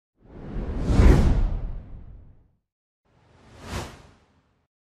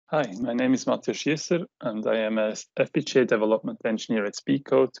Hi, my name is Matthias Schiesser, and I am a FPGA development engineer at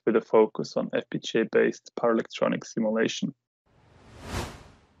Speedcode with a focus on FPGA-based power electronic simulation.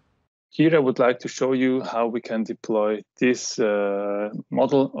 Here I would like to show you how we can deploy this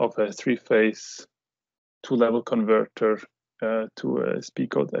model of a three-phase two-level converter to a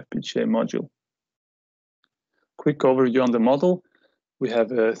Speedcode FPGA module. Quick overview on the model. We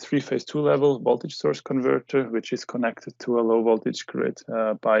have a three-phase two-level voltage source converter, which is connected to a low voltage grid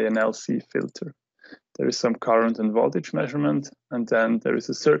by an LC filter. There is some current and voltage measurement, and then there is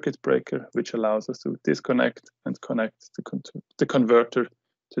a circuit breaker, which allows us to disconnect and connect the converter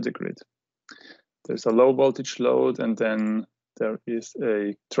to the grid. There's a low voltage load, and then there is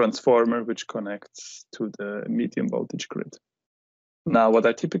a transformer which connects to the medium voltage grid. Now, what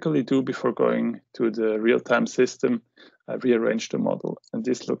I typically do before going to the real-time system, I rearrange the model, and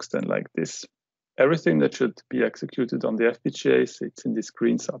this looks then like this. Everything that should be executed on the FPGA sits in this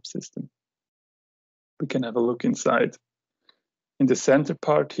green subsystem. We can have a look inside. In the center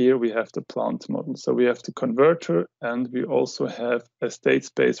part here, we have the plant model. So we have the converter, and we also have a state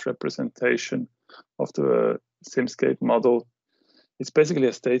space representation of the Simscape model. It's basically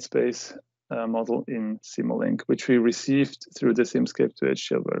a state space model in Simulink, which we received through the Simscape to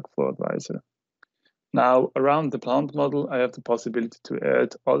HDL workflow advisor. Now, around the plant model, I have the possibility to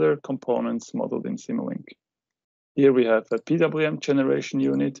add other components modeled in Simulink. Here we have a PWM generation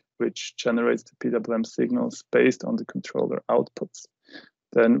unit, which generates the PWM signals based on the controller outputs.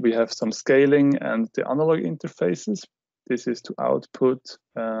 Then we have some scaling and the analog interfaces. This is to output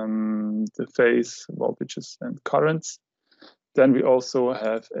the phase voltages and currents. Then we also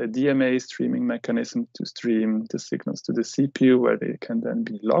have a DMA streaming mechanism to stream the signals to the CPU, where they can then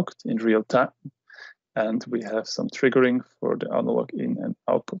be logged in real time. And we have some triggering for the analog in and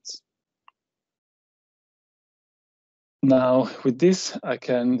outputs. Now, with this, I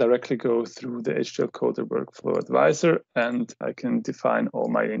can directly go through the HDL coder workflow advisor, and I can define all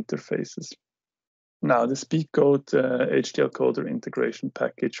my interfaces. Now, the Speedcode HDL coder integration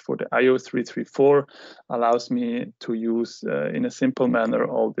package for the IO334 allows me to use, in a simple manner,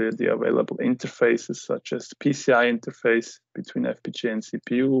 all the available interfaces, such as the PCI interface between FPGA and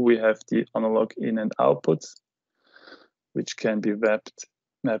CPU. We have the analog in and outputs, which can be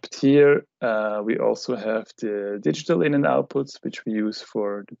mapped here. We also have the digital in and outputs, which we use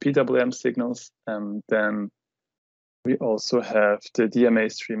for the PWM signals. And then we also have the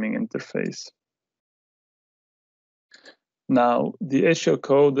DMA streaming interface. Now, the HDL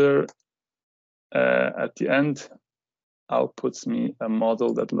coder at the end outputs me a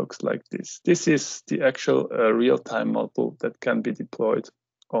model that looks like this. This is the actual real-time model that can be deployed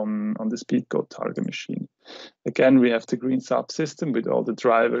on the Speedcode target machine. Again, we have the green subsystem with all the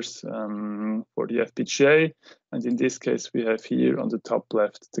drivers for the FPGA. And in this case, we have here on the top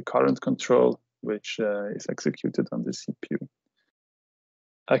left the current control, which is executed on the CPU.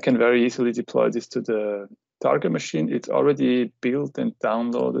 I can very easily deploy this to the target machine. It's already built and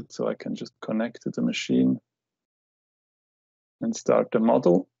downloaded, so I can just connect to the machine and start the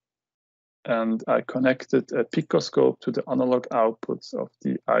model. And I connected a picoscope to the analog outputs of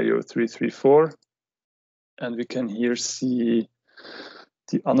the IO334. And we can here see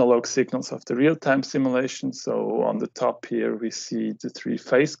the analog signals of the real-time simulation. So on the top here, we see the three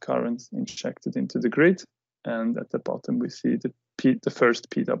phase currents injected into the grid. And at the bottom, we see the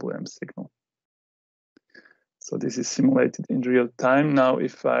first PWM signal. So this is simulated in real time. Now,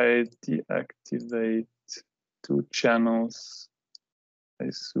 if I deactivate two channels, I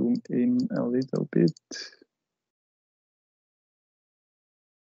zoom in a little bit,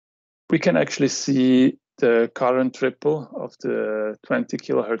 we can actually see the current ripple of the 20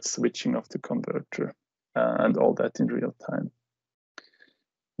 kilohertz switching of the converter and all that in real time.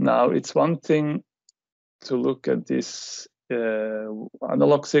 Now, it's one thing to look at these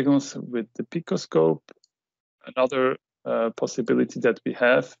analog signals with the picoscope. Another possibility that we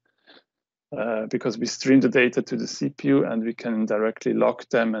have, because we stream the data to the CPU and we can directly log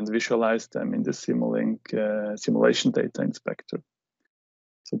them and visualize them in the Simulink simulation data inspector.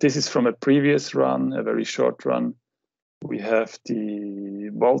 So this is from a previous run, a very short run. We have the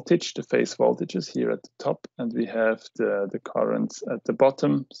voltage, the phase voltages here at the top, and we have the currents at the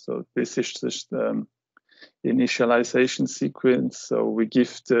bottom. So this is just initialization sequence. So we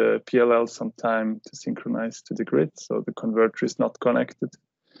give the PLL some time to synchronize to the grid. So the converter is not connected.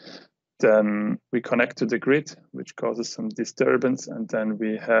 Then we connect to the grid, which causes some disturbance. And then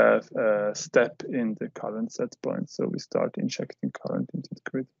we have a step in the current set point. So we start injecting current into the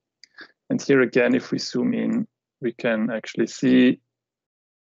grid. And here again, if we zoom in, we can actually see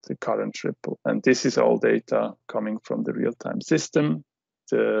the current ripple. And this is all data coming from the real-time system.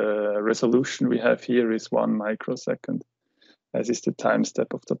 the resolution we have here is 1 microsecond, as is the time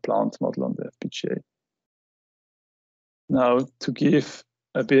step of the plant model on the FPGA. Now, to give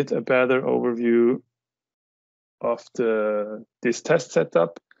a better overview of this test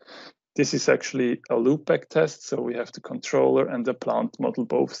setup, this is actually a loopback test. So we have the controller and the plant model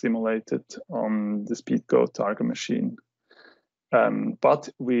both simulated on the SpeedGo target machine. But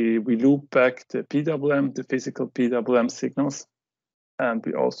we loop back the PWM, the physical PWM signals, and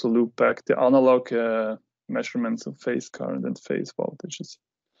we also loop back the analog measurements of phase current and phase voltages.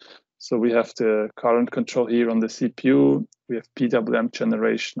 So we have the current control here on the CPU, we have PWM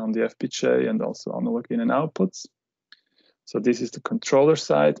generation on the FPGA, and also analog in and outputs. So this is the controller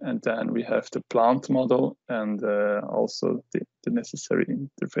side, and then we have the plant model and also the necessary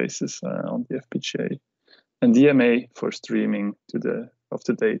interfaces on the FPGA, and DMA for streaming of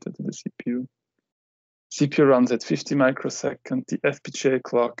the data to the CPU. CPU runs at 50 microseconds. The FPGA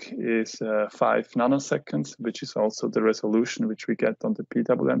clock is 5 nanoseconds, which is also the resolution which we get on the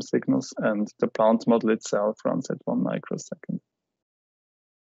PWM signals, and the plant model itself runs at 1 microsecond.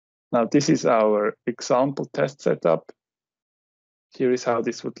 Now, this is our example test setup. Here is how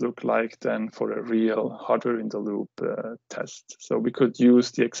this would look like then for a real hardware-in-the-loop test. So we could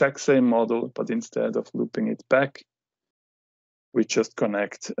use the exact same model, but instead of looping it back, we just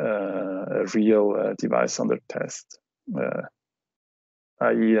connect a real device under test,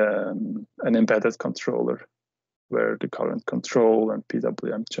 i.e. an embedded controller, where the current control and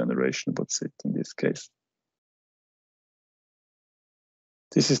PWM generation would sit in this case.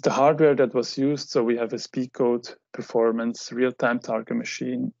 This is the hardware that was used. So we have a SpeedCode performance real-time target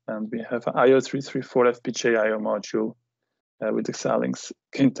machine, and we have an IO334 FPGA IO module with the Xilinx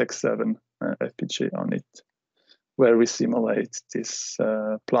Kintex 7 FPGA on it, where we simulate this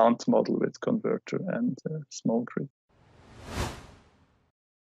plant model with converter and small grid.